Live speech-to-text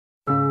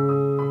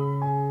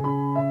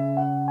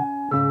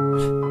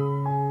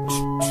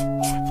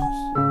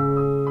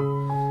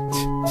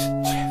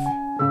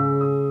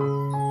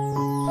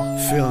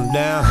feeling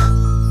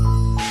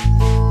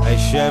down. Hey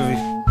Chevy,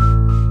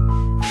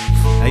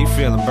 how you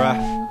feeling, bruh?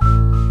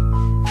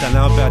 Don't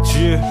know about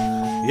you,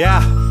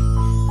 yeah,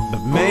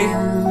 but me,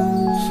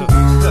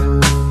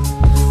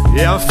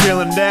 yeah, I'm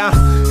feeling down.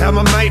 How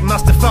my mate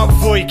must have felt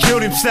before he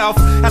killed himself.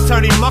 How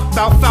Tony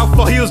Muckbell felt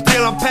before he was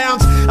dealing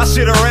pounds. I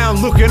sit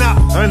around looking up,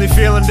 only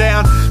feeling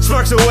down.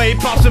 Smokes a weed,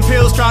 pops some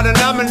pills, try to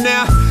numb it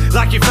now.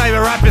 Like your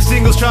favourite rapper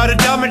singles, try to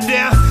dumb it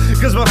down.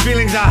 Cause my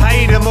feelings I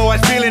hate, I'm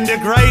always feeling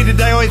degraded.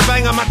 They always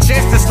bang on my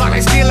chest, it's like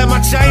they stealing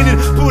my chain. And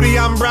pull the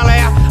umbrella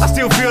out, I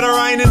still feel the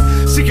rain. And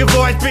sick of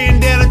always being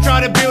down and try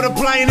to build a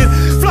plane. And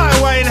fly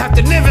away and have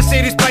to never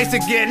see this place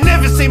again.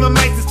 Never see my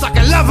mates, it's like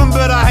I love them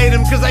but I hate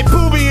them. Cause they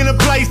pull me into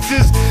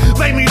places,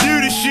 make me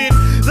do this shit.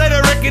 They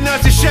don't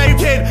recognize the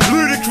shaved head,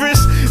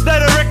 ludicrous. They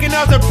don't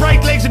recognize the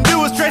break legs and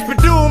do a stretch.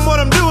 But doing what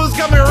I'm doing's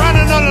got me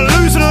running on a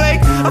losing leg.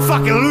 I'm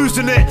fucking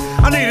losing it,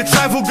 I need a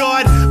travel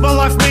guide. My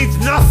life means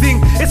nothing,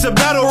 it's a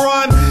battle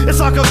rhyme. It's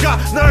like I've got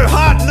no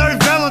heart, no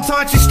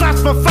valentine. She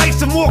slaps my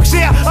face and walks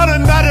out, I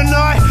don't bat an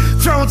eye.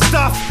 Throwing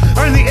stuff,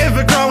 only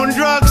ever growing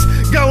drugs.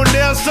 Going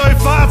down so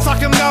far, it's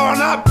like I'm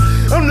going up.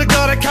 I'm the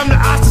guy that come to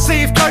ask to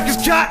see if coke is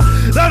cut.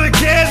 They don't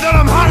care that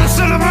I'm heartless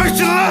and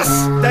emotionless.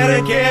 They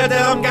don't care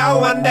that I'm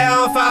going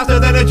down faster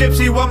than a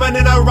gypsy woman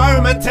in a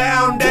Roman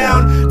town.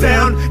 Down,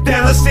 down,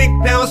 down the sink,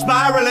 now I'm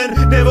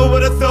spiraling. Never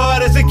would have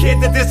thought as a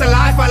kid that this a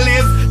life I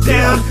live.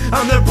 Down,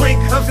 on the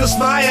brink, I'm still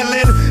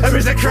smiling. There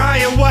is a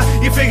crying, what,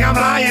 you think I'm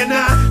lying?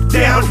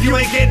 Down, you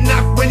ain't getting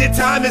up when your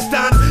time is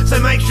done. So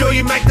make sure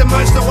you make the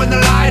most of when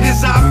the light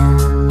is up.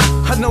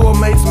 I know I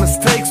made some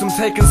mistakes, I'm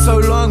taking so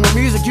long with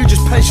music, you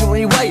just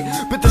patiently wait.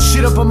 But the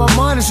shit up on my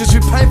mind is just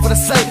too painful to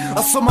say.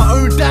 I saw my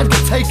own dad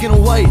get taken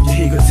away. Yeah,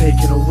 he got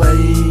taken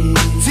away.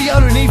 See, I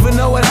don't even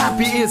know what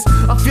happy is.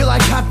 I feel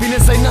like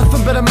happiness ain't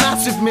nothing but a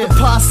massive myth. The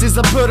past is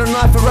a burden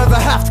I forever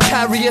have to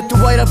carry it.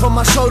 The weight up on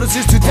my shoulders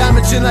is too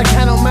damaging, I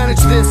cannot manage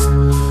this.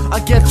 I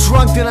get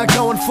drunk then I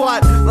go and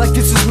fight, like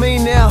this is me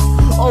now.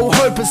 All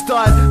hope has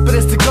died, but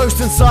it's the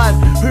ghost inside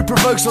who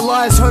provokes the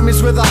lies. Home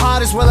is where the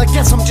heart is, well I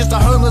guess I'm just a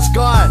homeless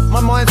guy.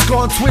 My mind's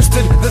gone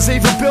twisted, there's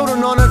even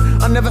building on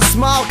it. I never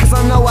smile cause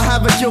I know I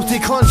have a guilty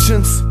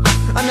conscience.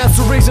 And that's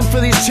the reason for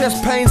these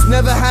chest pains.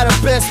 Never had a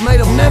best mate,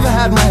 I've never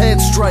had my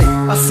head straight.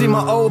 I see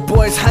my old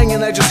boys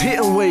hanging, they just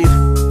hitting weed.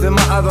 Then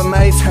my other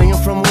mates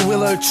hanging from a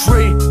willow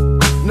tree.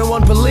 No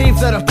one believed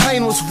that her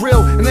pain was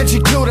real, and then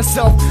she killed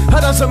herself. How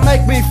does it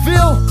make me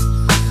feel?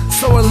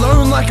 So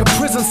alone like a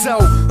prison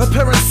cell. Her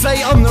parents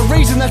say I'm the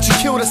reason that she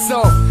killed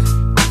herself.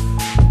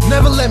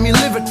 Never let me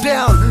live it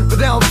down, but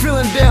now I'm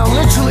feeling down.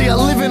 Literally I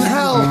live in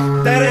hell.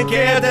 They don't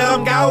care that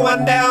I'm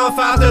going down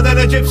faster than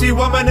a gypsy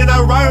woman in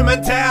a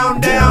Roman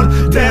town.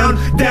 Down, down,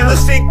 down the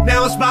sink,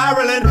 now I'm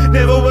spiraling.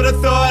 Never would have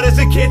thought as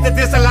a kid that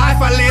this a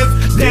life I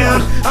live.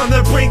 Down, on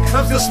the brink,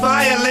 I'm still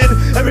smiling.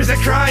 There is a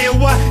crying,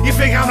 what, you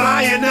think I'm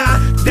lying?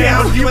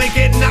 Down, you ain't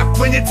getting up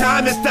when your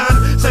time is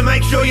done. So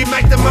make sure you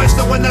make the most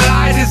of when the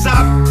light is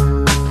up.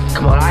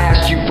 Come on, I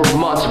asked you for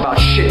months about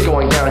shit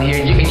going down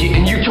here,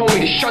 and you told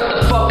me to shut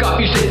the fuck up.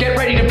 You said get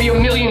ready to be a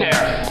millionaire.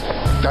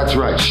 That's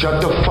right,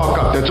 shut the fuck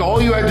up. That's all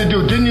you had to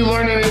do. Didn't you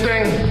learn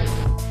anything?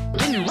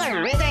 Didn't you learn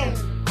anything?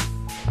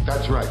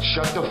 That's right,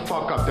 shut the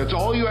fuck up. That's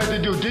all you had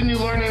to do. Didn't you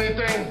learn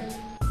anything?